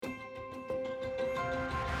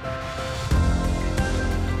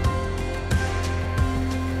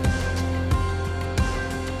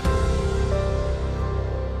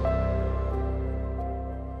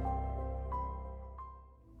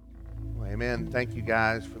Amen. Thank you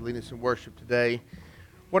guys for leading us in worship today.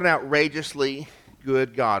 What an outrageously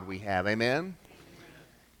good God we have. Amen.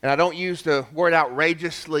 And I don't use the word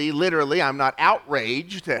outrageously literally. I'm not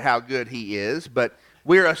outraged at how good he is, but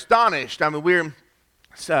we're astonished. I mean,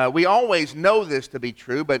 we always know this to be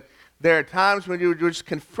true, but there are times when you're just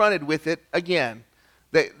confronted with it again,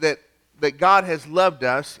 that God has loved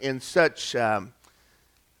us in such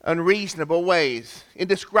unreasonable ways,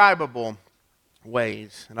 indescribable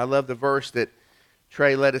ways. And I love the verse that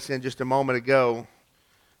Trey led us in just a moment ago,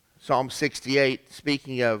 Psalm 68,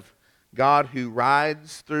 speaking of God who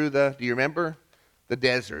rides through do you remember? The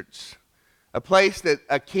deserts. A place that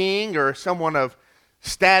a king or someone of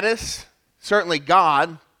status, certainly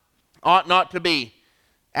God, ought not to be.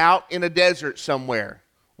 Out in a desert somewhere,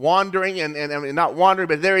 wandering, and I mean, not wandering,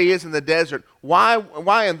 but there he is in the desert. Why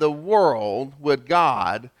in the world would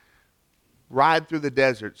God ride through the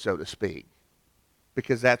desert, so to speak?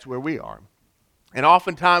 Because that's where we are. And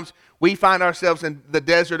oftentimes, we find ourselves in the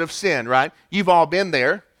desert of sin, right? You've all been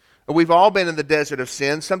there. We've all been in the desert of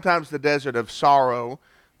sin, sometimes the desert of sorrow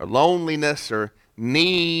or loneliness or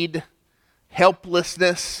need,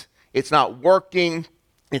 helplessness. It's not working.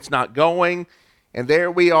 It's not going. And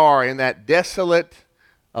there we are in that desolate,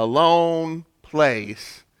 alone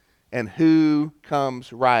place. And who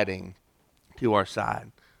comes riding to our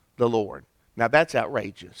side? The Lord. Now that's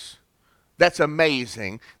outrageous. That's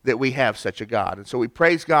amazing that we have such a God. And so we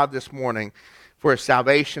praise God this morning for his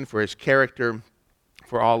salvation, for his character,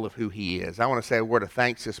 for all of who he is. I want to say a word of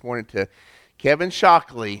thanks this morning to Kevin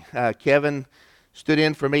Shockley. Kevin stood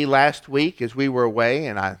in for me last week as we were away,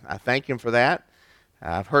 and I thank him for that.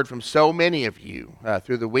 I've heard from so many of you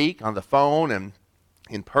through the week on the phone and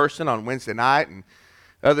in person on Wednesday night and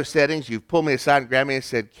other settings. You've pulled me aside and grabbed me and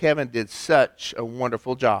said, Kevin did such a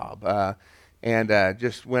wonderful job. And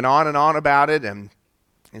just went on and on about it. And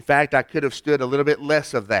in fact, I could have stood a little bit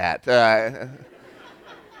less of that.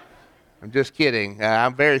 I'm just kidding.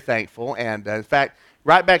 I'm very thankful. And in fact,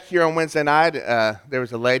 right back here on Wednesday night, there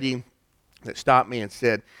was a lady that stopped me and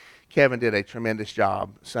said, Kevin did a tremendous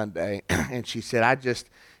job Sunday. And she said, I just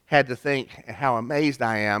had to think how amazed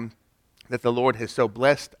I am that the Lord has so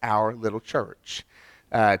blessed our little church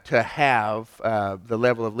to have the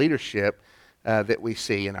level of leadership that we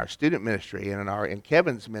see in our student ministry and in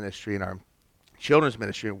Kevin's ministry and our children's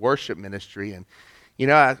ministry and worship ministry. And, you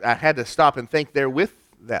know, I had to stop and think there with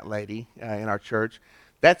that lady in our church.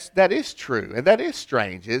 That is true. And that is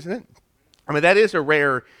strange, isn't it? I mean, that is a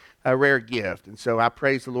rare gift. And so I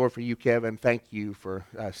praise the Lord for you, Kevin. Thank you for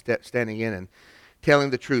standing in and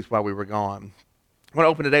telling the truth while we were gone. I want to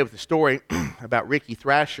open today with a story about Ricky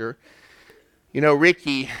Thrasher. You know,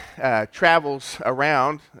 Ricky travels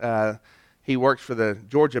around. He works for the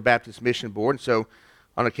Georgia Baptist Mission Board, and so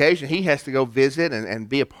on occasion he has to go visit and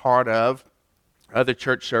be a part of other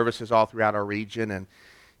church services all throughout our region. And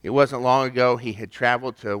it wasn't long ago he had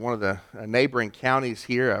traveled to one of the neighboring counties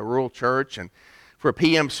here, a rural church, and for a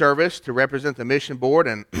PM service to represent the mission board.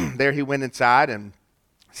 And there he went inside and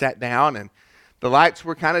sat down, and the lights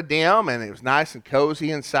were kind of dim, and it was nice and cozy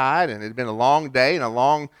inside, and it had been a long day and a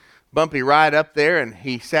long bumpy ride up there. And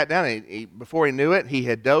he sat down, and before he knew it, he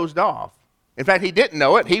had dozed off. In fact, he didn't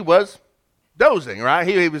know it. He was dozing, right?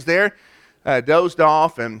 He was there, dozed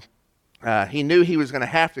off, and he knew he was going to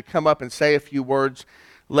have to come up and say a few words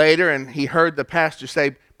later, and he heard the pastor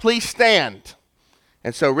say, "Please stand."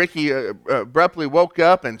 And so Ricky abruptly woke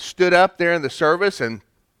up and stood up there in the service, and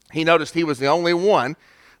he noticed he was the only one,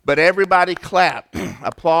 but everybody clapped,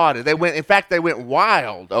 applauded. They went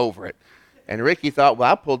wild over it. And Ricky thought,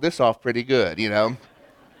 well, I pulled this off pretty good, you know.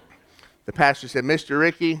 The pastor said, Mr.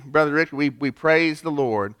 Ricky, Brother Ricky, we praise the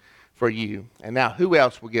Lord for you. And now who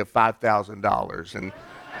else will give $5,000? And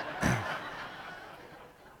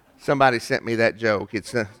somebody sent me that joke.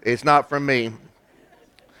 It's not from me.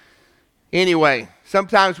 Anyway,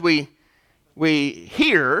 sometimes we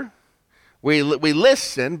hear, we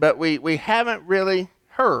listen, but we haven't really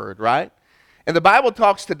heard, right? And the Bible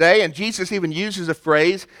talks today, and Jesus even uses a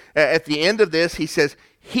phrase at the end of this. He says,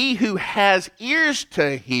 he who has ears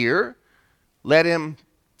to hear, let him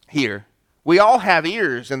hear. We all have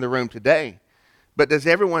ears in the room today, but does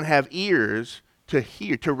everyone have ears to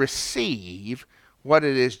hear, to receive what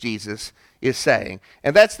it is Jesus is saying?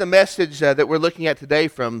 And that's the message that we're looking at today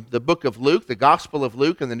from the book of Luke, the Gospel of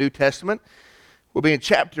Luke in the New Testament. We'll be in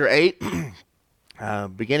chapter 8,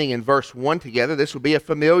 beginning in verse 1 together. This will be a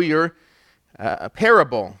familiar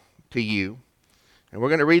parable to you. And we're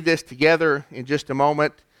going to read this together in just a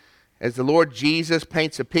moment as the Lord Jesus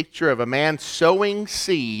paints a picture of a man sowing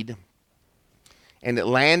seed and it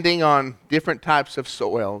landing on different types of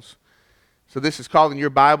soils. So this is called in your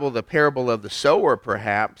Bible the parable of the sower,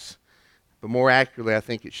 perhaps, but more accurately, I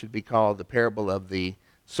think it should be called the parable of the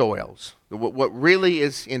soils. What really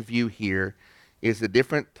is in view here is the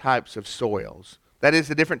different types of soils. That is,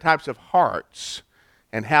 the different types of hearts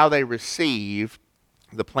and how they receive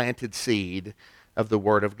the planted seed of the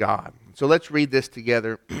Word of God. So let's read this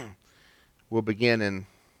together. We'll begin in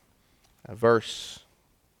verse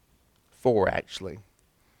 4, actually.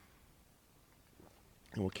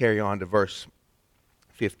 And we'll carry on to verse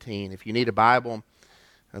 15. If you need a Bible,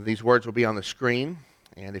 these words will be on the screen.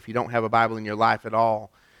 And if you don't have a Bible in your life at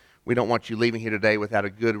all, we don't want you leaving here today without a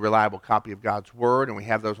good, reliable copy of God's Word. And we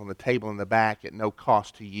have those on the table in the back at no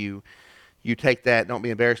cost to you. You take that. Don't be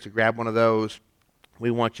embarrassed to grab one of those.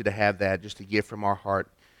 We want you to have that, just a gift from our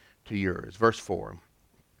heart to yours. Verse 4.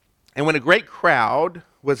 And when a great crowd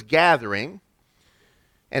was gathering,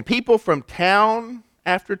 and people from town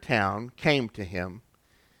after town came to him,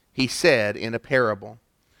 he said in a parable,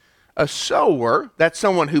 a sower, that's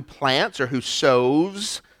someone who plants or who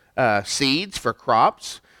sows seeds for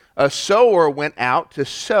crops. A sower went out to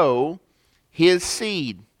sow his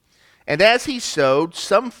seed. And as he sowed,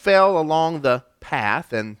 some fell along the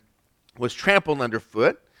path and was trampled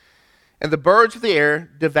underfoot, and the birds of the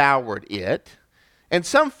air devoured it. And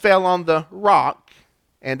some fell on the rock,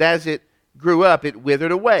 and as it grew up, it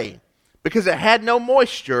withered away, because it had no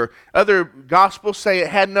moisture. Other Gospels say it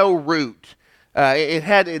had no root. It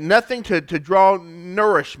had nothing to draw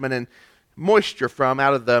nourishment and moisture from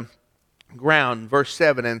out of the ground. Verse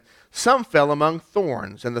 7, and some fell among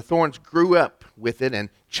thorns, and the thorns grew up with it and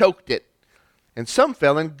choked it. And some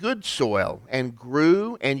fell in good soil and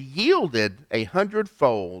grew and yielded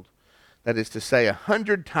 100-fold. That is to say,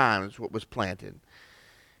 100 times what was planted.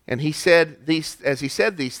 And he said as he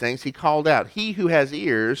said these things, he called out, he who has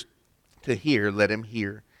ears to hear, let him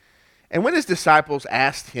hear. And when his disciples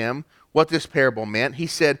asked him what this parable meant, he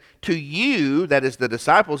said, to you, that is the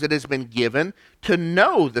disciples, it has been given to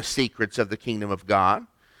know the secrets of the kingdom of God.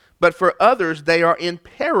 But for others, they are in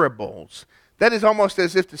parables. That is almost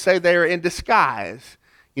as if to say they are in disguise.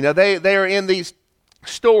 You know, they are in these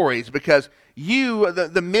stories because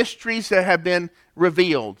the mysteries that have been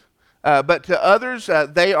revealed. But to others,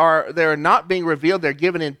 they are not being revealed. They're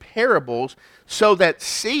given in parables so that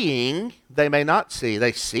seeing, they may not see.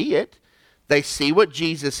 They see it. They see what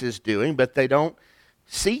Jesus is doing, but they don't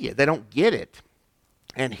see it. They don't get it.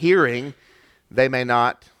 And hearing, they may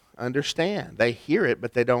not understand. They hear it,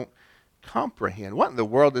 but they don't comprehend. What in the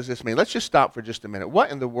world does this mean? Let's just stop for just a minute.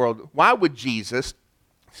 What in the world? Why would Jesus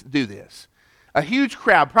do this? A huge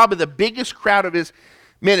crowd, probably the biggest crowd of his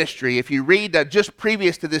ministry. If you read just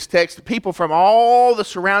previous to this text, people from all the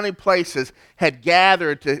surrounding places had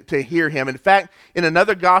gathered to hear him. In fact, in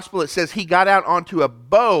another gospel, it says he got out onto a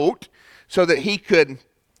boat so that he could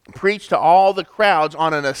preach to all the crowds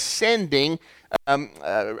on an ascending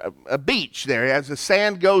a beach there. As the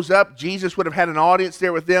sand goes up, Jesus would have had an audience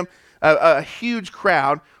there with them, a huge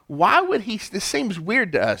crowd. Why would he? This seems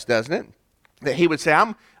weird to us, doesn't it? That he would say,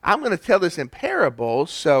 I'm going to tell this in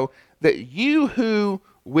parables so that you who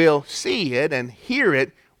will see it and hear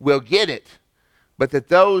it will get it, but that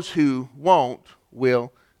those who won't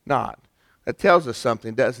will not. That tells us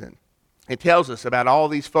something, doesn't it? It tells us about all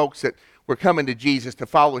these folks that were coming to Jesus to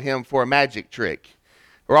follow him for a magic trick,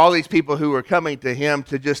 or all these people who were coming to him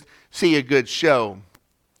to just see a good show,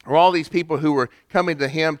 or all these people who were coming to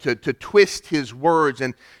him to twist his words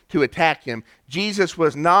and to attack him. Jesus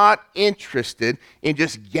was not interested in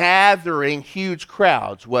just gathering huge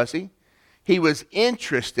crowds, was he? He was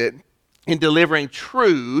interested in delivering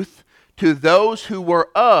truth to those who were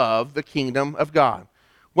of the kingdom of God.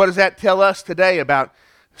 What does that tell us today about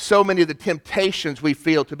so many of the temptations we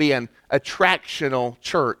feel to be an attractional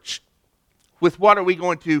church? With what are we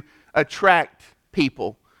going to attract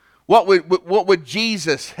people? What would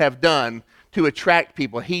Jesus have done to attract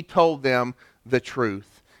people? He told them the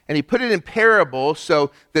truth. And he put it in parables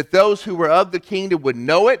so that those who were of the kingdom would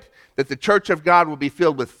know it, that the church of God will be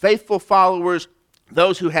filled with faithful followers,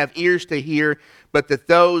 those who have ears to hear, but that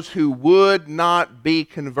those who would not be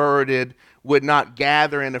converted would not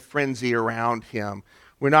gather in a frenzy around him.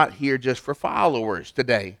 We're not here just for followers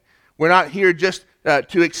today. We're not here just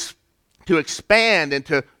to expand and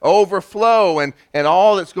to overflow and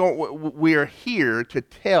all that's going. We are here to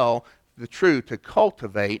tell the truth, to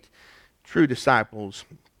cultivate true disciples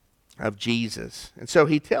of Jesus. And so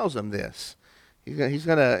he tells them this. He's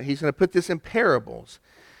going to put this in parables.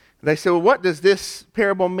 And they say, well, what does this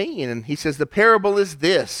parable mean? And he says, the parable is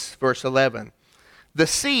this, verse 11. The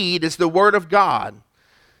seed is the word of God.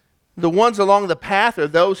 The ones along the path are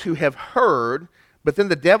those who have heard, but then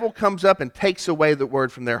the devil comes up and takes away the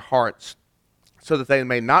word from their hearts so that they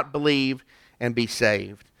may not believe and be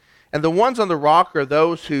saved. And the ones on the rock are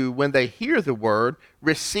those who, when they hear the word,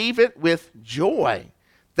 receive it with joy.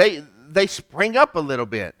 They spring up a little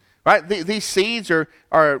bit, right? These seeds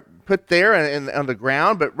are put there on the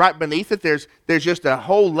ground, but right beneath it there's just a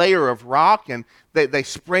whole layer of rock, and they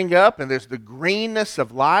spring up, and there's the greenness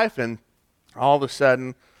of life, and all of a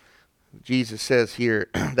sudden, Jesus says here,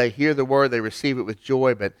 they hear the word, they receive it with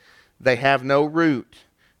joy, but they have no root.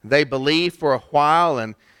 They believe for a while,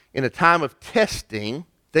 and in a time of testing,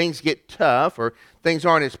 things get tough or things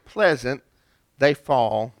aren't as pleasant, they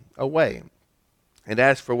fall away. And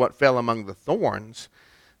as for what fell among the thorns,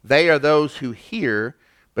 they are those who hear,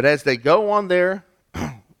 but as they go on their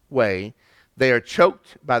way, they are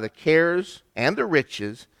choked by the cares and the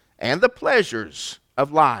riches and the pleasures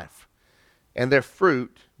of life, and their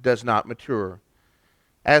fruit does not mature.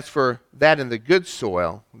 As for that in the good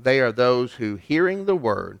soil, they are those who, hearing the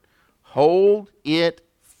word, hold it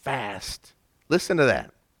fast. Listen to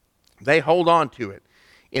that. They hold on to it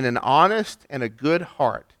in an honest and a good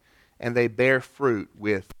heart, and they bear fruit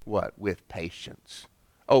with what? With patience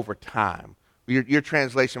over time. Your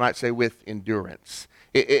translation might say with endurance.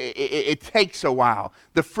 It takes a while.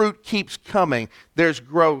 The fruit keeps coming. There's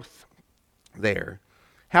growth there.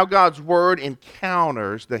 How God's word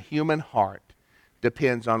encounters the human heart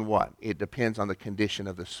depends on what? It depends on the condition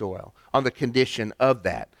of the soil, on the condition of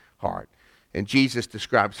that heart. And Jesus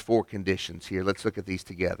describes 4 conditions here. Let's look at these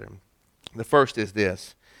together. The first is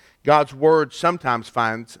this. God's word sometimes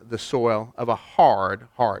finds the soil of a hard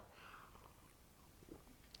heart.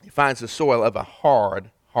 He finds the soil of a hard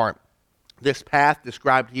heart. This path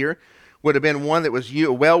described here would have been one that was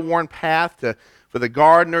a well-worn path for the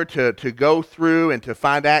gardener to go through and to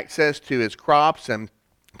find access to his crops and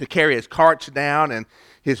to carry his carts down, and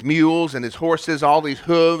his mules and his horses, all these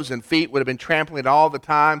hooves and feet would have been trampling it all the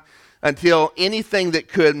time until anything that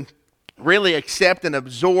could really accept and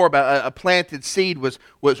absorb a planted seed was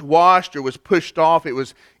washed or was pushed off. It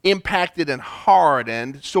was impacted and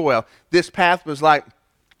hardened soil. This path was like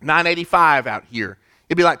 985 out here.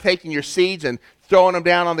 It'd be like taking your seeds and throwing them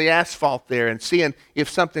down on the asphalt there and seeing if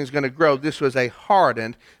something's going to grow. This was a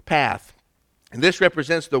hardened path. And this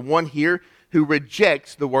represents the one here who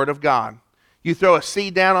rejects the word of God. You throw a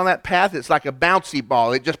seed down on that path, it's like a bouncy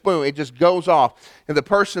ball. It just, boom, it just goes off. And the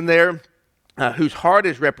person there whose heart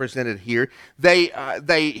is represented here,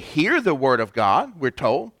 they hear the word of God, we're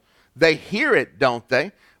told. They hear it, don't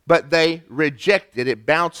they? But they reject it. It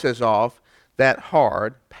bounces off that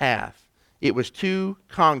hard path. It was too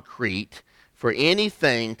concrete for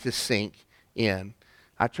anything to sink in.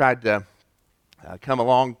 I tried to come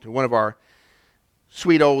along to one of our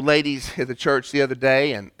sweet old ladies at the church the other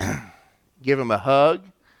day and give them a hug.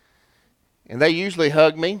 And they usually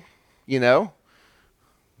hug me, you know.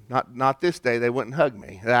 Not this day, they wouldn't hug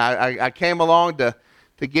me. I came along to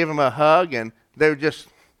give them a hug, and they were just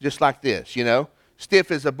like this, you know, stiff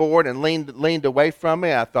as a board and leaned away from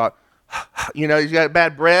me. I thought, you know, he's got a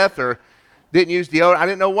bad breath or didn't use deodorant. I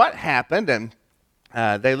didn't know what happened, and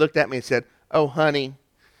they looked at me and said, "Oh, honey."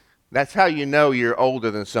 That's how you know you're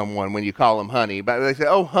older than someone, when you call them honey. But they say,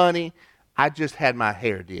 "Oh, honey, I just had my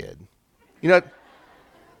hair did." You know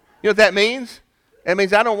what that means? It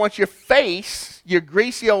means I don't want your face, your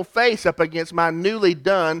greasy old face, up against my newly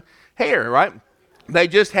done hair, right? They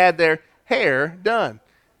just had their hair done.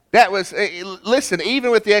 That was, listen,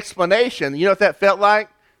 even with the explanation, you know what that felt like?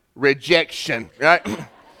 Rejection, right?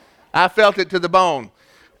 I felt it to the bone.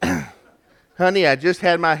 Honey, I just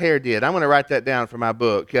had my hair did. I'm going to write that down for my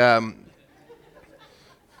book.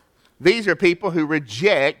 These are people who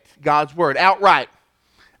reject God's word outright.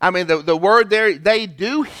 I mean, the word there, they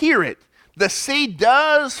do hear it. The seed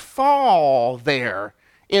does fall there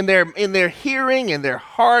in their hearing, in their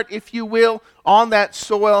heart, if you will, on that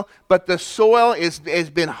soil. But the soil has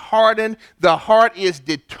been hardened. The heart is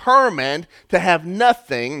determined to have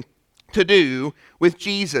nothing to do with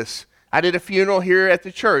Jesus. I did a funeral here at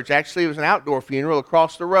the church. Actually, it was an outdoor funeral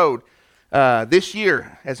across the road this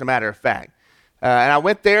year, as a matter of fact. And I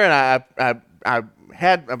went there, and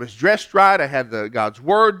I was dressed right. I had God's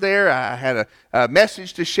word there. I had a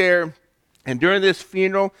message to share. And during this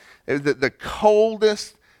funeral, the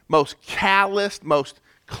coldest, most calloused, most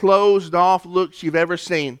closed off looks you've ever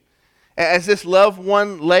seen. As this loved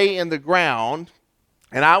one lay in the ground,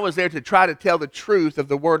 and I was there to try to tell the truth of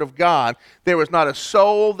the Word of God, there was not a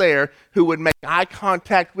soul there who would make eye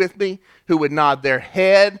contact with me, who would nod their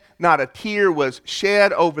head. Not a tear was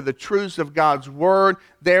shed over the truths of God's Word.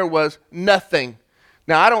 There was nothing.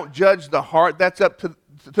 Now, I don't judge the heart. That's up to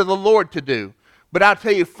the Lord to do. But I'll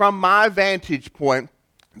tell you, from my vantage point,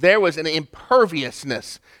 There was an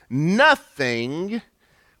imperviousness. Nothing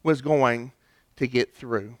was going to get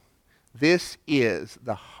through. This is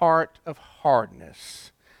the heart of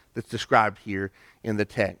hardness that's described here in the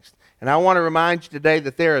text. And I want to remind you today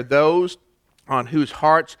that there are those on whose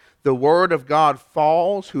hearts the word of God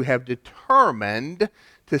falls, who have determined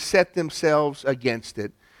to set themselves against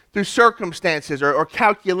it. Through circumstances or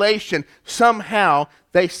calculation, somehow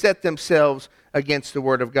they set themselves against the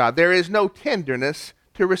word of God. There is no tenderness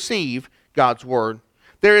to receive God's word.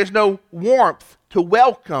 There is no warmth to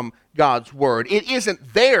welcome God's word. It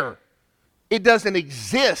isn't there. It doesn't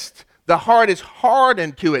exist. The heart is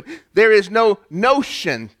hardened to it. There is no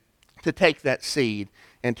notion to take that seed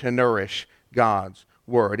and to nourish God's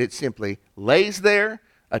word. It simply lays there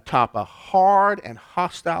atop a hard and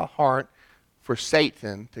hostile heart for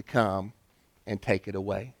Satan to come and take it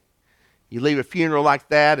away. You leave a funeral like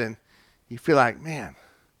that and you feel like, man,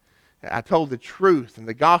 I told the truth and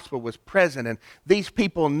the gospel was present, and these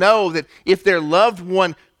people know that if their loved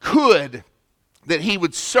one could, that she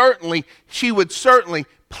would certainly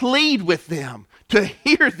plead with them to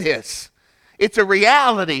hear this. It's a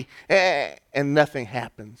reality, and nothing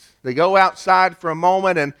happens. They go outside for a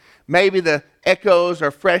moment, and maybe the echoes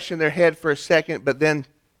are fresh in their head for a second, but then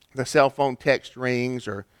the cell phone text rings,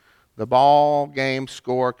 or the ball game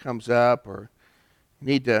score comes up, or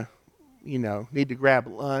need to grab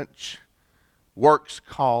lunch. Work's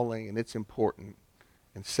calling, and it's important,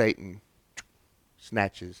 and Satan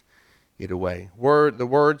snatches it away. The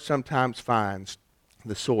word sometimes finds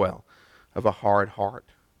the soil of a hard heart.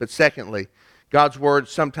 But secondly, God's word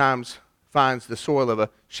sometimes finds the soil of a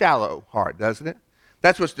shallow heart, doesn't it?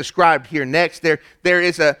 That's what's described here next. There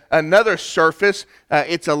is another surface.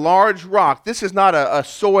 It's a large rock. This is not a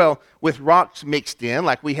soil with rocks mixed in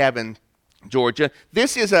like we have in Georgia.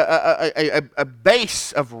 This is a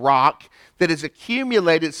base of rock that has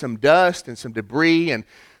accumulated some dust and some debris, and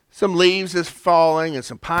some leaves is falling and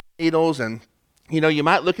some pine needles. And, you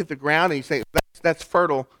might look at the ground and you say, that's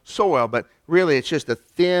fertile soil, but really it's just a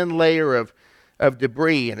thin layer of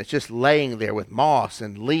debris, and it's just laying there with moss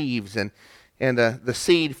and leaves, and the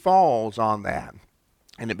seed falls on that.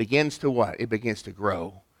 And it begins to what? It begins to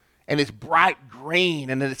grow. And it's bright green,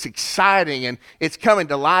 and it's exciting, and it's coming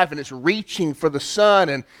to life, and it's reaching for the sun,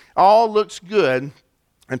 and all looks good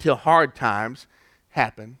until hard times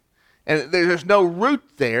happen. And there's no root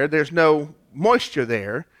there, there's no moisture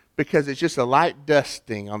there, because it's just a light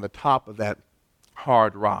dusting on the top of that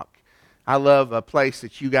hard rock. I love a place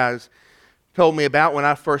that you guys told me about when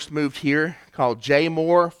I first moved here called J.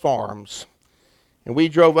 Moore Farms. And we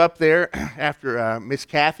drove up there after Miss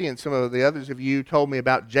Kathy and some of the others of you told me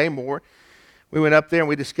about J. Moore. We went up there and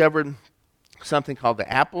we discovered something called the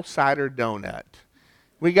apple cider donut.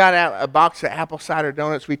 We got out a box of apple cider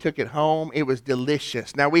donuts. We took it home. It was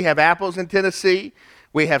delicious. Now, we have apples in Tennessee.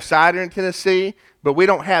 We have cider in Tennessee, but we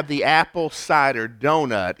don't have the apple cider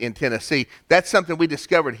donut in Tennessee. That's something we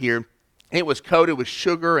discovered here. It was coated with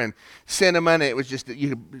sugar and cinnamon. It was just,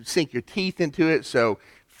 you could sink your teeth into it, so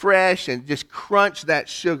fresh, and just crunch that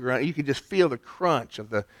sugar. You could just feel the crunch of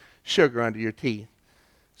the sugar under your teeth.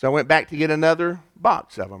 So I went back to get another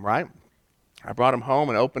box of them, right? I brought them home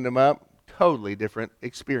and opened them up. Totally different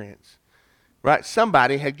experience, right?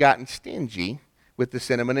 Somebody had gotten stingy with the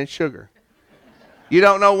cinnamon and sugar. You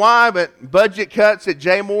don't know why, but budget cuts at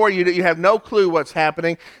J. Moore, you have no clue what's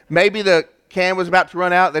happening. Maybe the can was about to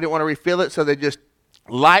run out. They didn't want to refill it, so they just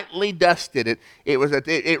lightly dusted it.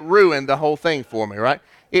 It ruined the whole thing for me, right?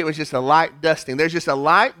 It was just a light dusting. There's just a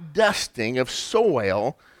light dusting of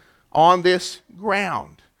soil on this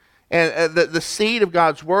ground. And the seed of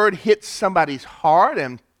God's word hits somebody's heart,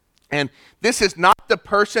 and this is not the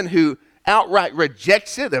person who outright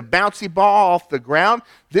rejects it, a bouncy ball off the ground.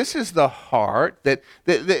 This is the heart that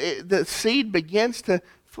the seed begins to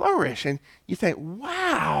flourish. And you think,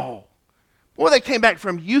 wow. Boy, they came back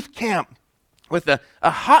from youth camp with a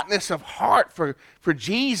hotness of heart for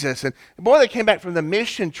Jesus. And boy, they came back from the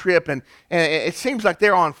mission trip, and it seems like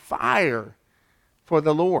they're on fire for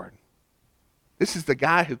the Lord. This is the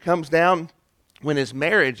guy who comes down when his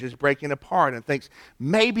marriage is breaking apart and thinks,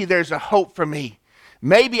 maybe there's a hope for me.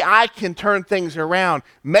 Maybe I can turn things around.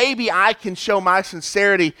 Maybe I can show my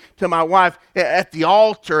sincerity to my wife at the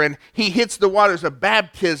altar. And he hits the waters of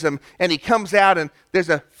baptism, and he comes out, and there's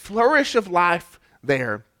a flourish of life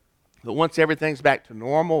there. But once everything's back to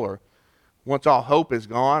normal, or once all hope is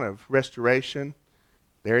gone of restoration,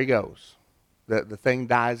 there he goes. The thing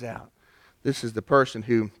dies out. This is the person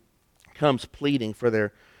who comes pleading for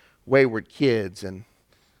their wayward kids, and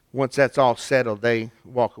once that's all settled, they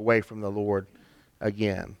walk away from the Lord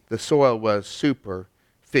again. The soil was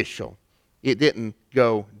superficial. It didn't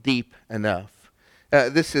go deep enough.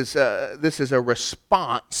 This is a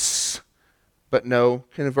response, but no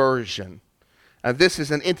conversion. This is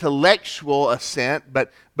an intellectual assent,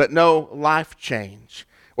 but no life change.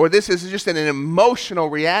 Or this is just an emotional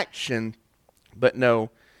reaction, but no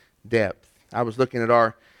depth. I was looking at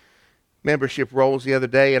our membership rolls the other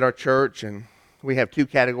day at our church, and we have two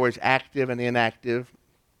categories, active and inactive.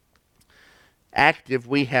 Active,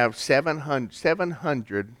 we have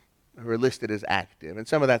 700 who are listed as active, and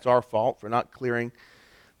some of that's our fault for not clearing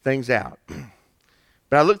things out.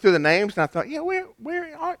 But I looked through the names and I thought,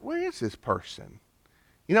 where is this person?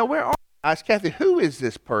 Where are I asked Kathy, who is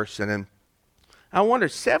this person? And I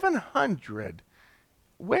wondered, 700,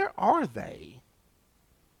 where are they?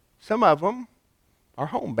 Some of them are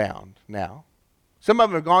homebound now. Some of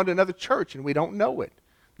them have gone to another church and we don't know it.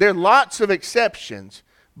 There are lots of exceptions,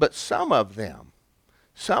 but some of them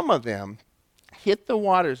hit the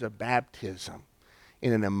waters of baptism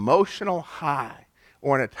in an emotional high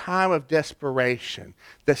or in a time of desperation.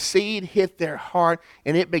 The seed hit their heart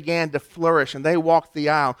and it began to flourish and they walked the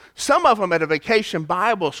aisle. Some of them at a vacation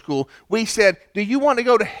Bible school, we said, do you want to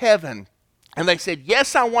go to heaven? And they said,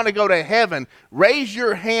 yes, I want to go to heaven. Raise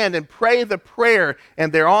your hand and pray the prayer.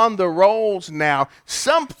 And they're on the rolls now.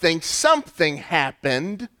 Something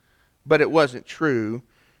happened, but it wasn't true.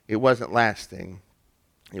 It wasn't lasting.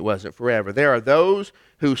 It wasn't forever. There are those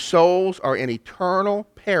whose souls are in eternal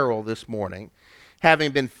peril this morning,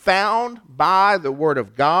 having been found by the Word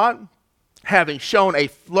of God, having shown a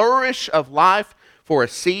flourish of life for a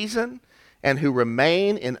season, and who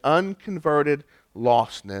remain in unconverted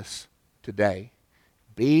lostness today.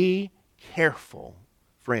 Be careful,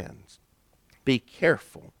 friends. Be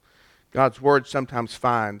careful. God's Word sometimes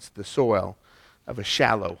finds the soil of a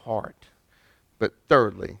shallow heart. But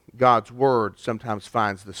thirdly, God's Word sometimes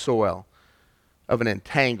finds the soil of an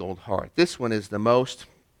entangled heart. This is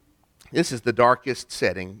the darkest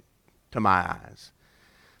setting to my eyes.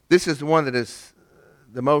 This is the one that is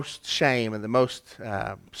the most shame and the most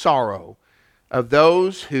sorrow of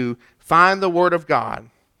those who find the Word of God.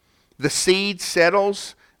 The seed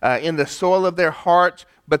settles in the soil of their heart,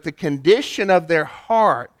 but the condition of their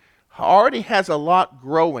heart already has a lot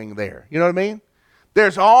growing there. You know what I mean?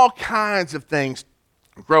 There's all kinds of things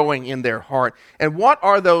growing in their heart. And what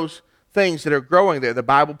are those things that are growing there? The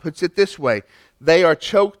Bible puts it this way. They are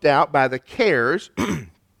choked out by the cares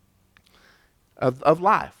of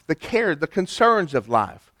life, the concerns of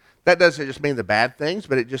life. That doesn't just mean the bad things,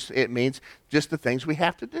 but it means just the things we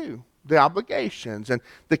have to do, the obligations and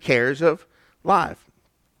the cares of life.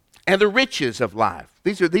 And the riches of life.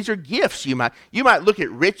 These are gifts. You might look at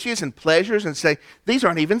riches and pleasures and say, these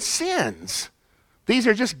aren't even sins. These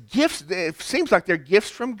are just gifts. It seems like they're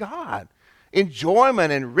gifts from God.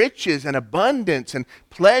 Enjoyment and riches and abundance and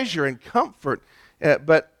pleasure and comfort.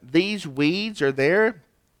 But these weeds are there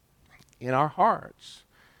in our hearts.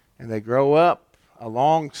 And they grow up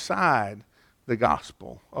alongside the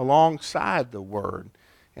gospel, alongside the Word.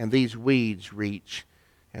 And these weeds reach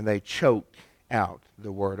and they choke out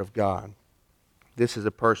the Word of God. This is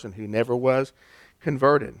a person who never was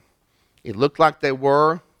converted. It looked like they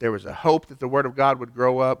were. There was a hope that the Word of God would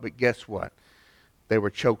grow up, but guess what? They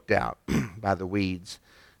were choked out by the weeds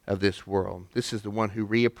of this world. This is the one who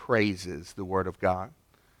reappraises the Word of God.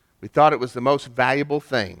 We thought it was the most valuable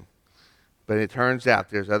thing, but it turns out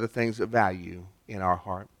there's other things of value in our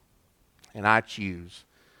heart. And I choose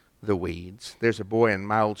the weeds. There's a boy in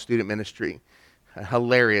my old student ministry, a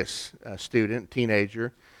hilarious student,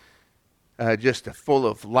 teenager, just full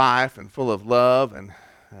of life and full of love, and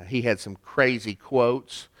he had some crazy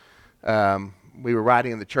quotes. We were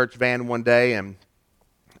riding in the church van one day, and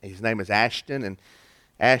his name is Ashton, and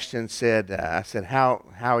Ashton said, I said, how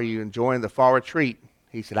are you enjoying the fall retreat?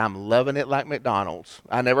 He said, I'm loving it like McDonald's.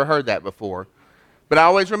 I never heard that before. But I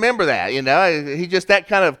always remember that, He's just that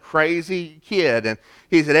kind of crazy kid. And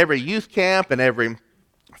he's at every youth camp and every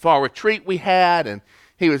fall retreat we had, and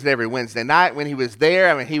he was at every Wednesday night when he was there.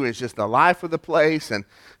 I mean, he was just the life of the place and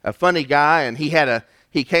a funny guy. And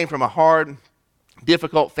he came from a hard,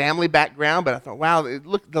 difficult family background, but I thought, wow,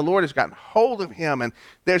 look, the Lord has gotten hold of him, and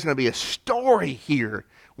there's going to be a story here.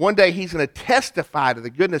 One day he's going to testify to the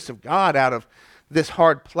goodness of God out of this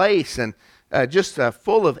hard place, and just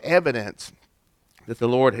full of evidence that the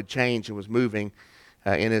Lord had changed and was moving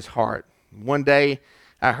in his heart. One day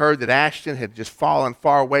I heard that Ashton had just fallen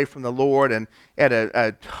far away from the Lord and at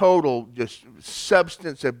a total just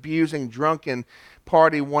substance abusing drunken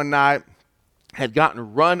party one night had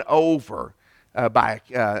gotten run over by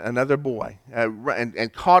another boy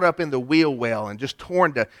and caught up in the wheel well and just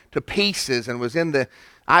torn to pieces and was in the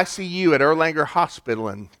ICU at Erlanger Hospital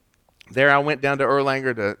and there I went down to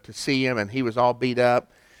Erlanger to see him, and he was all beat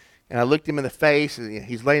up. And I looked him in the face, and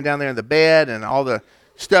he's laying down there in the bed, and all the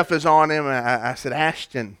stuff is on him. And I said,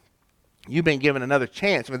 Ashton, you've been given another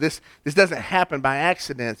chance. I mean, this doesn't happen by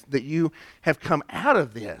accident, that you have come out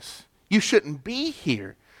of this. You shouldn't be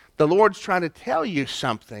here. The Lord's trying to tell you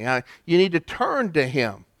something. You need to turn to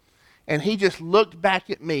him. And he just looked back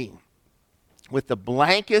at me with the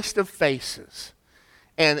blankest of faces.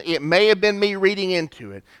 And it may have been me reading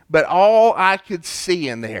into it, but all I could see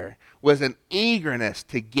in there was an eagerness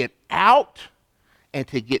to get out and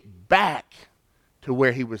to get back to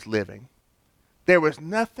where he was living. There was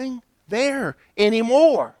nothing there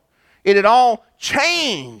anymore. It had all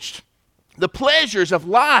changed. The pleasures of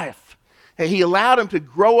life. And he allowed him to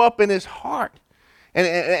grow up in his heart.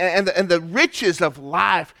 And the riches of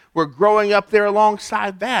life were growing up there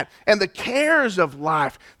alongside that. And the cares of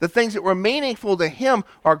life, the things that were meaningful to him,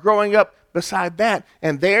 are growing up beside that.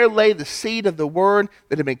 And there lay the seed of the word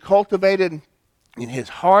that had been cultivated in his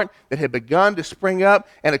heart, that had begun to spring up,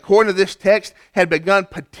 and according to this text, had begun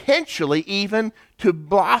potentially even to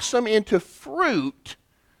blossom into fruit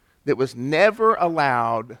that was never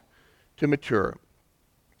allowed to mature,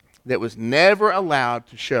 that was never allowed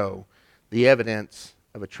to show the evidence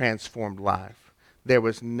of a transformed life. There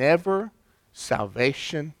was never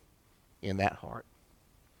salvation in that heart.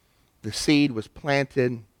 The seed was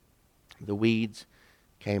planted, the weeds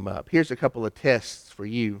came up. Here's a couple of tests for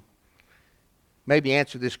you. Maybe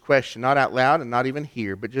answer this question, not out loud and not even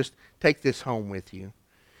here, but just take this home with you.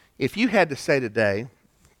 If you had to say today,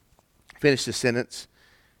 finish the sentence,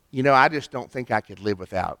 I just don't think I could live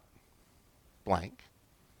without blank.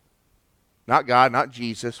 Not God, not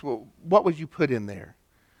Jesus. Well, what would you put in there?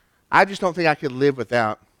 I just don't think I could live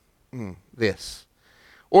without this.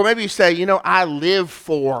 Or maybe you say, I live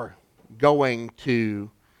for going to,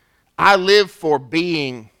 I live for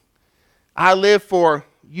being, I live for,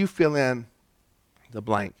 you fill in the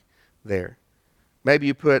blank there. Maybe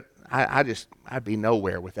you put, I'd be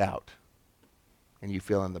nowhere without, and you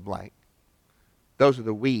fill in the blank. Those are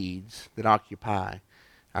the weeds that occupy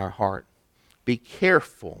our heart. Be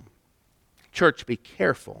careful. Church, be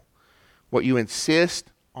careful what you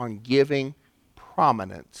insist on giving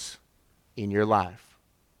prominence in your life.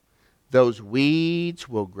 Those weeds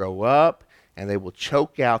will grow up and they will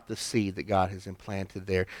choke out the seed that God has implanted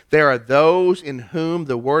there. There are those in whom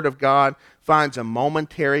the Word of God finds a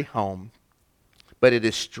momentary home, but it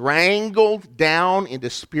is strangled down into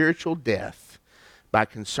spiritual death by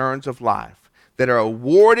concerns of life that are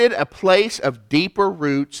awarded a place of deeper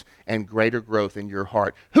roots and greater growth in your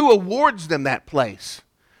heart. Who awards them that place?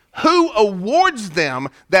 Who awards them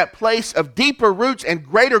that place of deeper roots and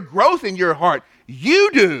greater growth in your heart? You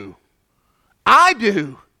do. I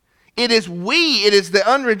do. It is the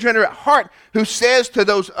unregenerate heart who says to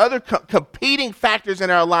those other competing factors in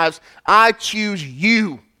our lives, I choose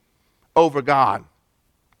you over God.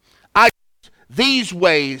 I choose these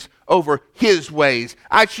ways over his ways.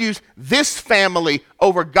 I choose this family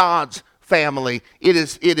over God's family. It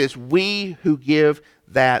is we who give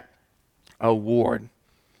that award.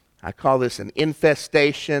 I call this an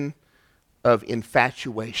infestation of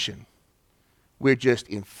infatuation. We're just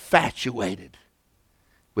infatuated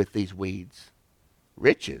with these weeds.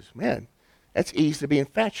 Riches, man, that's easy to be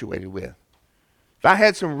infatuated with. If I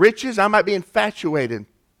had some riches, I might be infatuated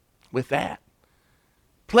with that.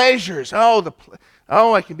 Pleasures,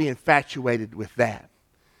 I can be infatuated with that.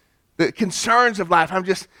 The concerns of life, I'm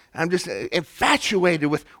just infatuated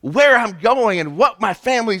with where I'm going and what my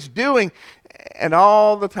family's doing. And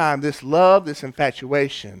all the time, this love, this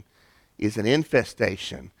infatuation is an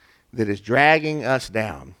infestation that is dragging us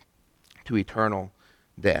down to eternal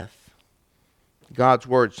death. God's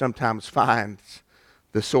word sometimes finds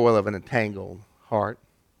the soil of an entangled heart.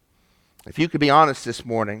 If you could be honest this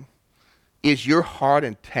morning, is your heart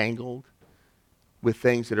entangled with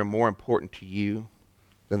things that are more important to you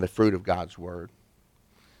than the fruit of God's word?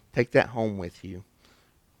 Take that home with you.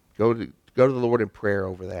 Go to the Lord in prayer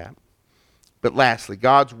over that. But lastly,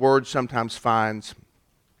 God's word sometimes finds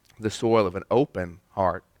the soil of an open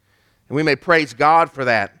heart. And we may praise God for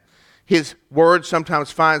that. His word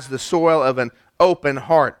sometimes finds the soil of an open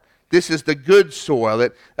heart. This is the good soil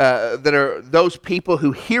that are those people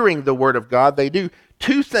who, hearing the word of God, they do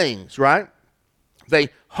two things, right? They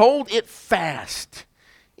hold it fast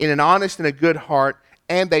in an honest and a good heart,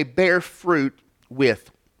 and they bear fruit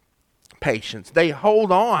with patience. They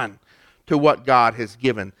hold on to what God has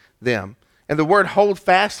given them. And the word hold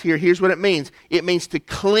fast here, here's what it means. It means to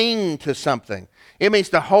cling to something. It means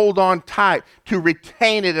to hold on tight, to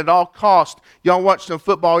retain it at all cost. Y'all watched some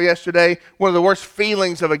football yesterday. One of the worst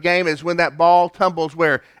feelings of a game is when that ball tumbles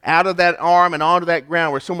where? Out of that arm and onto that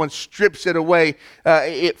ground, where someone strips it away,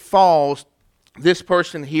 it falls. This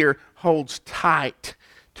person here holds tight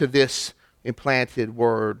to this implanted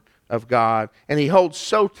word of God. And he holds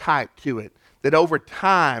so tight to it that over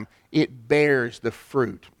time it bears the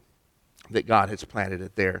fruit that God has planted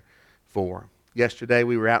it there for. Yesterday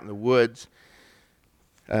we were out in the woods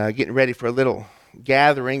getting ready for a little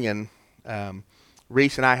gathering, and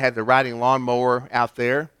Reese and I had the riding lawnmower out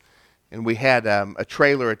there, and we had a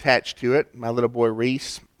trailer attached to it. My little boy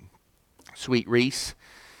Reese, sweet Reese,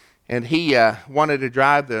 and he wanted to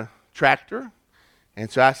drive the tractor. And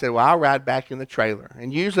so I said, well, I'll ride back in the trailer.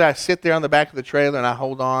 And usually I sit there on the back of the trailer and I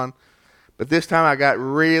hold on. But this time I got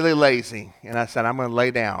really lazy. And I said, I'm going to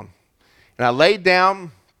lay down. And I laid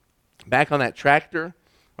down back on that tractor,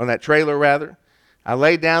 on that trailer rather. I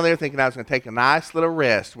laid down there thinking I was going to take a nice little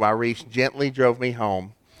rest while Reese gently drove me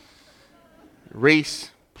home.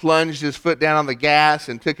 Reese plunged his foot down on the gas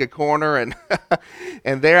and took a corner. And,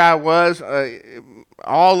 and there I was,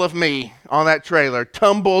 all of me on that trailer,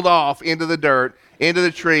 tumbled off into the dirt, into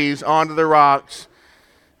the trees, onto the rocks,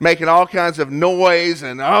 making all kinds of noise.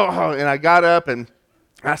 And I got up and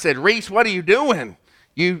I said, Reese, what are you doing?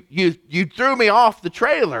 You threw me off the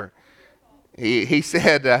trailer. He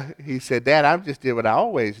said, Dad, I just did what I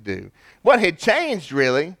always do. What had changed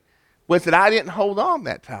really was that I didn't hold on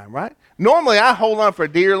that time, right? Normally I hold on for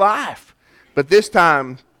dear life, but this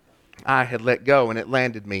time I had let go and it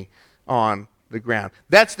landed me on the ground.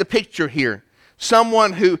 That's the picture here.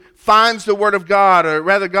 Someone who finds the Word of God, or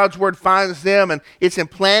rather God's Word finds them, and it's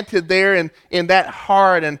implanted there in that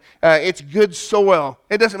heart, and it's good soil.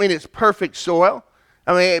 It doesn't mean it's perfect soil.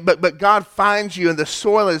 I mean, but God finds you, and the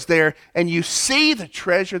soil is there, and you see the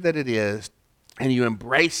treasure that it is, and you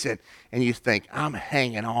embrace it, and you think, I'm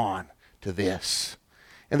hanging on to this.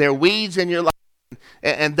 And there are weeds in your life,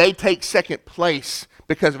 and they take second place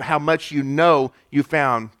because of how much you know you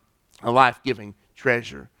found a life-giving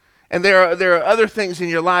treasure. And there are other things in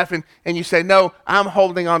your life, and you say, no, I'm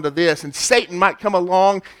holding on to this. And Satan might come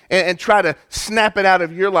along and try to snap it out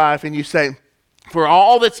of your life, and you say, for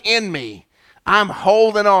all that's in me, I'm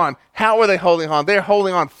holding on. How are they holding on? They're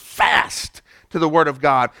holding on fast to the Word of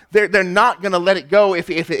God. They're not going to let it go. If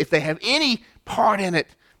they have any part in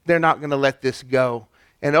it, they're not going to let this go.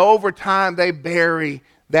 And over time, they bury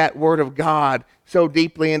that Word of God so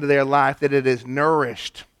deeply into their life that it is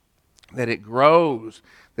nourished, that it grows,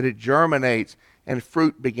 that it germinates, and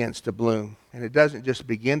fruit begins to bloom. And it doesn't just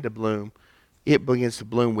begin to bloom, it begins to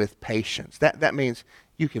bloom with patience. That means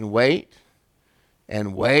you can wait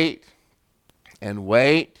and wait and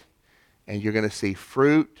wait, and you're going to see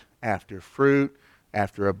fruit after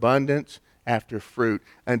abundance after fruit,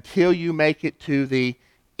 until you make it to the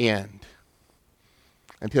end.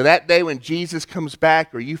 Until that day when Jesus comes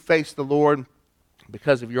back, or you face the Lord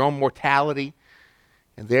because of your own mortality,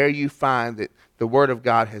 and there you find that the Word of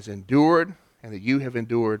God has endured, and that you have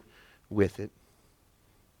endured with it.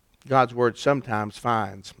 God's Word sometimes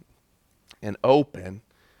finds an open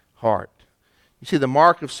heart. You see, the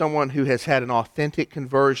mark of someone who has had an authentic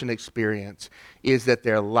conversion experience is that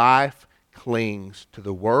their life clings to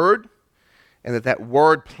the Word, and that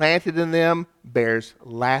Word planted in them bears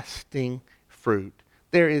lasting fruit.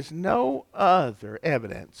 There is no other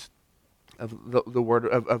evidence of the Word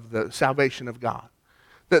of the salvation of God.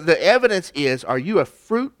 The evidence is, are you a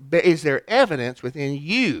fruit? Is there evidence within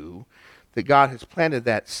you that God has planted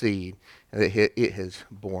that seed and that it has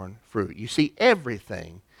borne fruit? You see,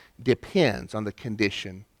 everything depends on the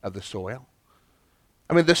condition of the soil.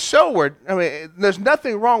 I mean, the sower, there's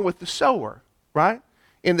nothing wrong with the sower, right,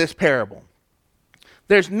 in this parable.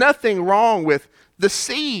 There's nothing wrong with the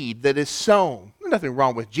seed that is sown. There's nothing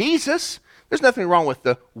wrong with Jesus. There's nothing wrong with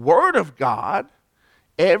the Word of God.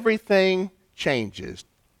 Everything changes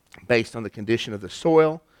based on the condition of the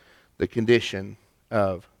soil, the condition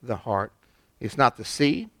of the heart. It's not the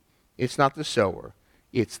seed, it's not the sower,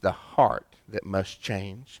 it's the heart that must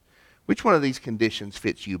change. Which one of these conditions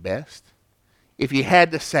fits you best? If you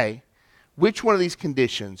had to say, which one of these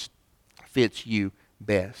conditions fits you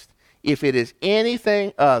best? If it is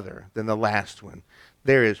anything other than the last one,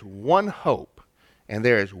 there is one hope and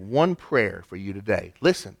there is one prayer for you today.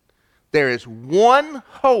 Listen, there is one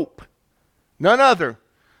hope, none other.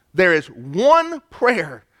 There is one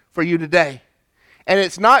prayer for you today. And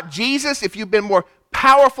it's not Jesus. If you've been more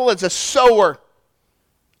powerful as a sower,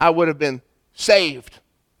 I would have been saved.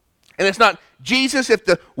 And it's not Jesus. If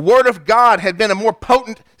the Word of God had been a more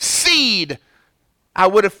potent seed, I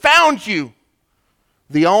would have found you.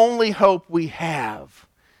 The only hope we have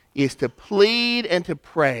is to plead and to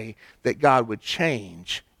pray that God would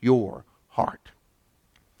change your heart.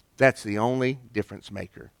 That's the only difference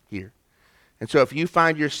maker here. And so if you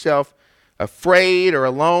find yourself afraid or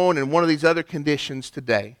alone in one of these other conditions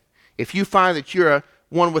today, if you find that you're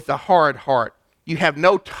one with a hard heart, you have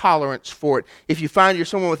no tolerance for it, if you find you're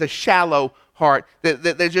someone with a shallow heart, that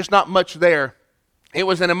there's just not much there, it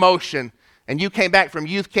was an emotion, and you came back from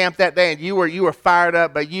youth camp that day and you were fired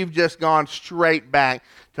up, but you've just gone straight back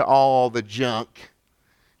to all the junk.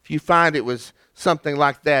 If you find it was something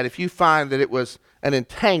like that, if you find that it was an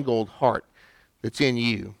entangled heart that's in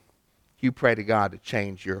you, you pray to God to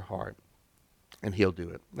change your heart, and he'll do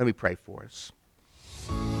it. Let me pray for us.